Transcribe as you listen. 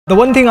The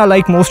one thing I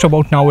like most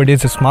about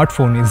nowadays a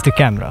smartphone is the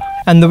camera.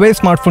 And the way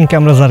smartphone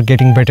cameras are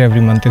getting better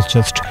every month is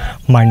just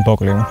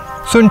mind-boggling.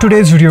 So in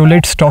today's video,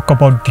 let's talk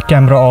about the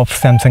camera of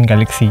Samsung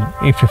Galaxy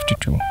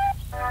A52.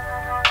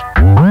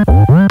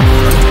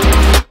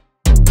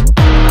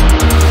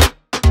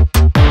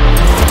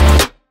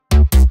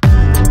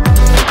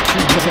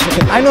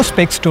 I know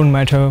specs don't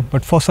matter,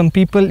 but for some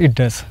people it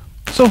does.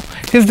 So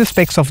here's the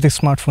specs of this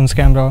smartphone's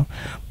camera.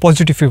 Pause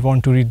it if you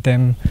want to read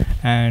them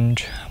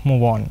and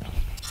move on.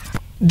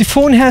 The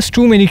phone has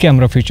too many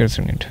camera features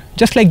in it,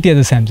 just like the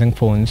other Samsung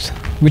phones,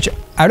 which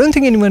I don't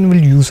think anyone will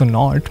use or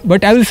not,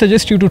 but I will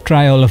suggest you to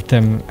try all of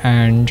them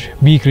and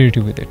be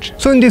creative with it.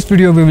 So in this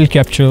video we will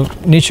capture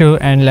nature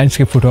and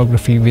landscape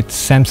photography with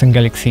Samsung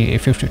Galaxy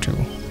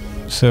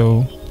A52.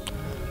 So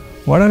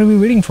what are we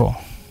waiting for?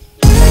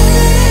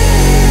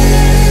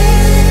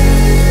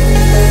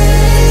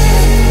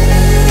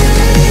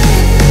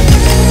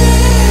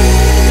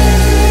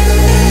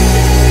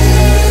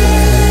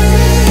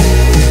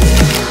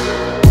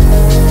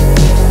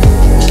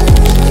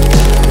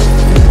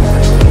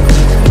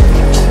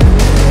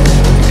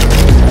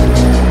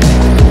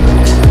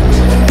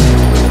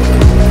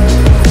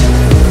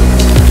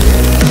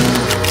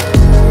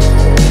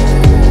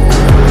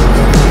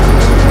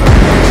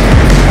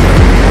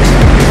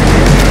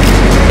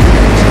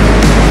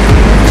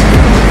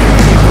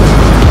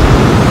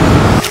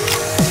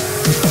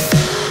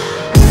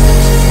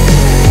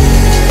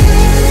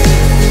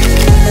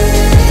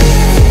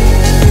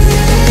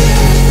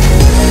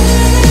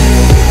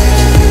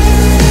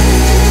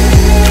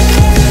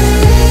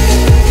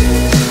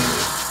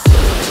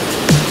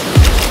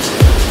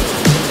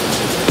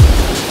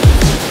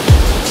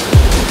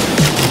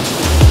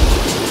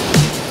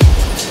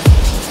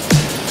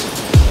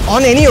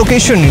 On any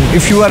occasion,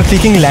 if you are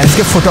clicking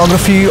landscape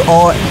photography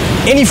or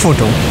any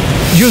photo,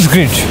 use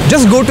grid.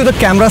 Just go to the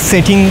camera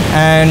setting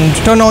and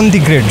turn on the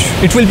grid.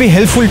 It will be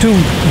helpful to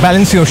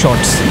balance your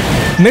shots.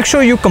 Make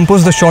sure you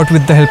compose the shot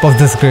with the help of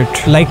this grid.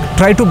 Like,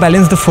 try to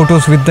balance the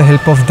photos with the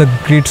help of the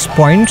grid's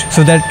point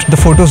so that the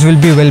photos will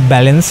be well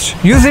balanced.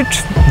 Use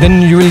it,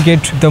 then you will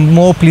get the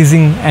more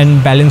pleasing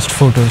and balanced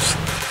photos.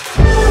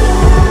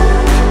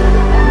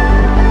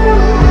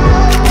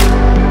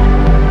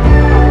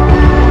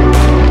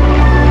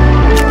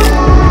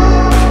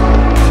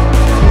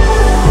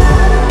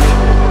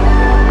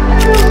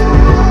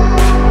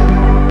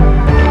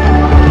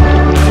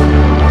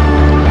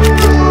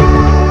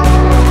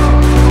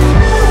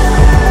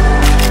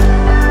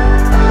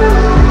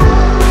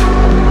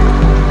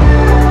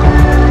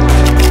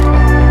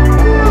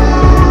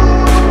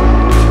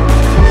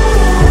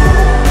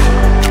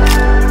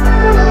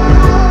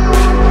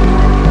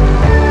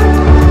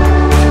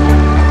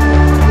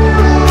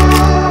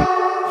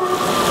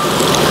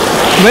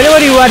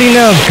 Whenever you are in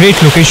a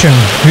great location,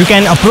 you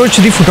can approach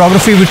the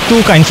photography with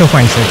two kinds of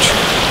mindset.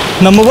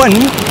 Number one,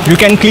 you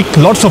can click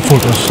lots of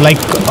photos, like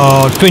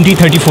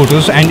 20-30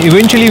 photos, and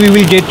eventually we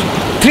will get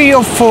 3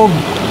 or 4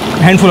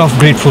 handful of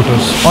great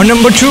photos. Or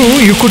number two,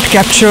 you could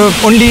capture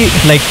only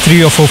like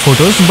 3 or 4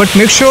 photos, but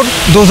make sure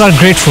those are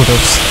great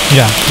photos.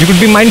 Yeah, you could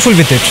be mindful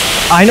with it.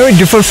 I know it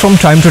differs from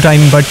time to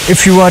time, but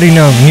if you are in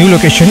a new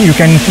location, you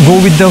can go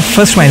with the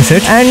first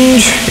mindset. And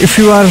if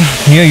you are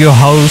near your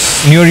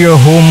house, near your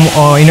home,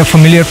 or in a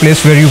familiar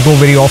place where you go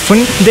very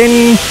often,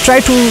 then try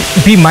to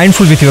be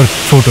mindful with your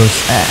photos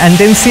and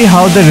then see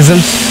how the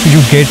results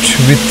you get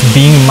with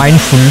being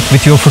mindful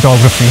with your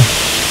photography.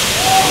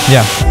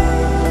 Yeah.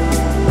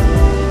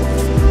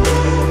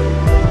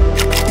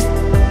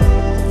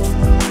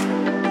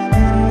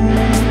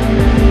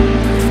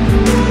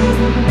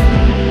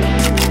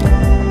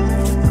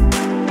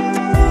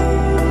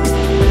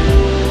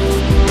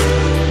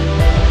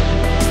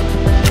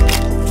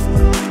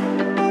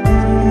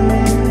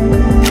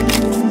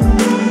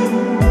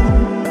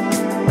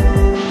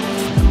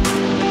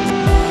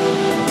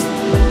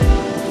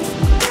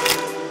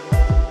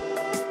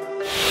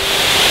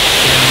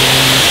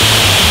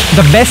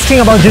 The best thing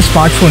about this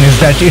smartphone is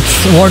that it's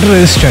water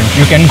resistant.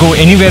 You can go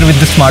anywhere with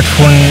the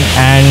smartphone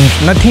and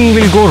nothing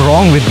will go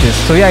wrong with this.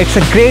 So yeah, it's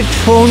a great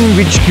phone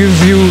which gives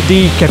you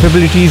the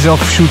capabilities of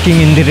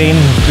shooting in the rain.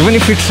 Even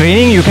if it's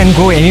raining, you can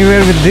go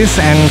anywhere with this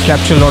and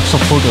capture lots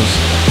of photos,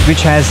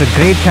 which has a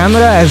great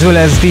camera as well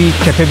as the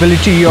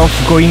capability of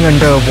going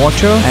under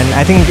water. And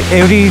I think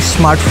every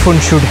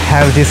smartphone should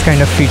have this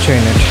kind of feature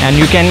in it. And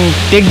you can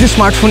take the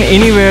smartphone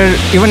anywhere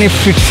even if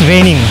it's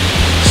raining.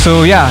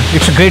 So yeah,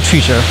 it's a great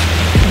feature.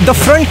 The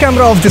front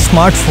camera of the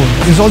smartphone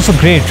is also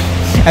great.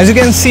 As you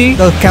can see,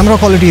 the camera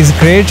quality is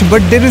great,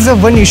 but there is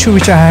one issue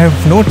which I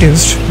have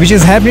noticed, which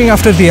is happening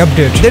after the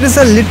update. There is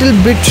a little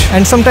bit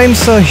and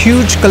sometimes a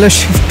huge color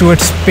shift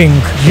towards pink.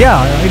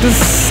 Yeah, it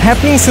is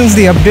happening since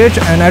the update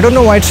and I don't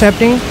know why it's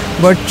happening,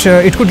 but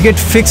it could get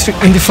fixed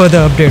in the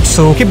further updates,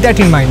 so keep that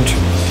in mind.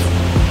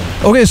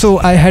 Okay, so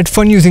I had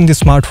fun using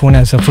this smartphone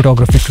as a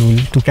photography tool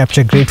to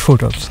capture great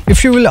photos.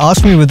 If you will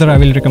ask me whether I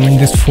will recommend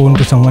this phone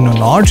to someone or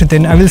not,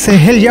 then I will say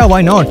hell yeah,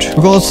 why not?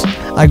 Because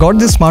I got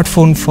this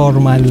smartphone for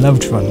my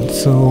loved one.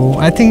 So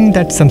I think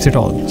that sums it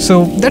all.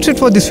 So that's it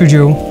for this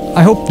video.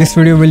 I hope this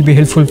video will be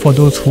helpful for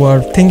those who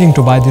are thinking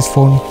to buy this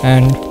phone.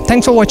 And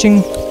thanks for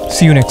watching.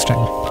 See you next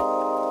time.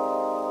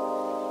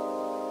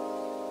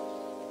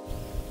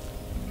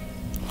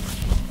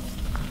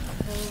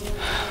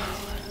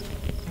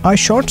 I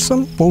shot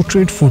some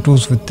portrait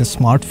photos with the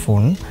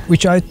smartphone,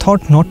 which I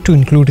thought not to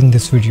include in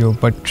this video,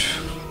 but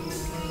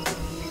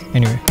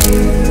anyway.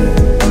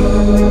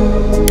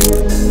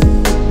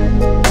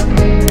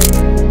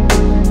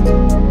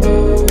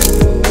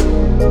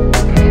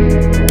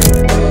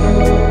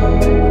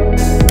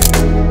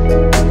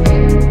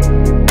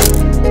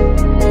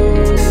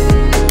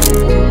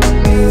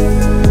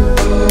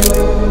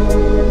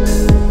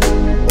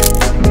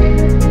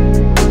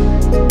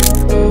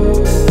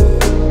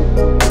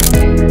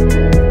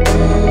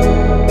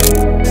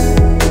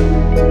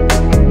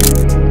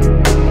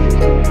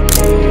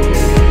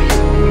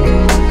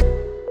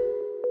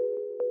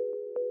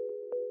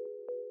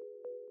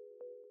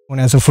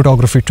 As a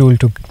photography tool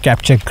to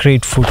capture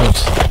great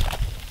photos.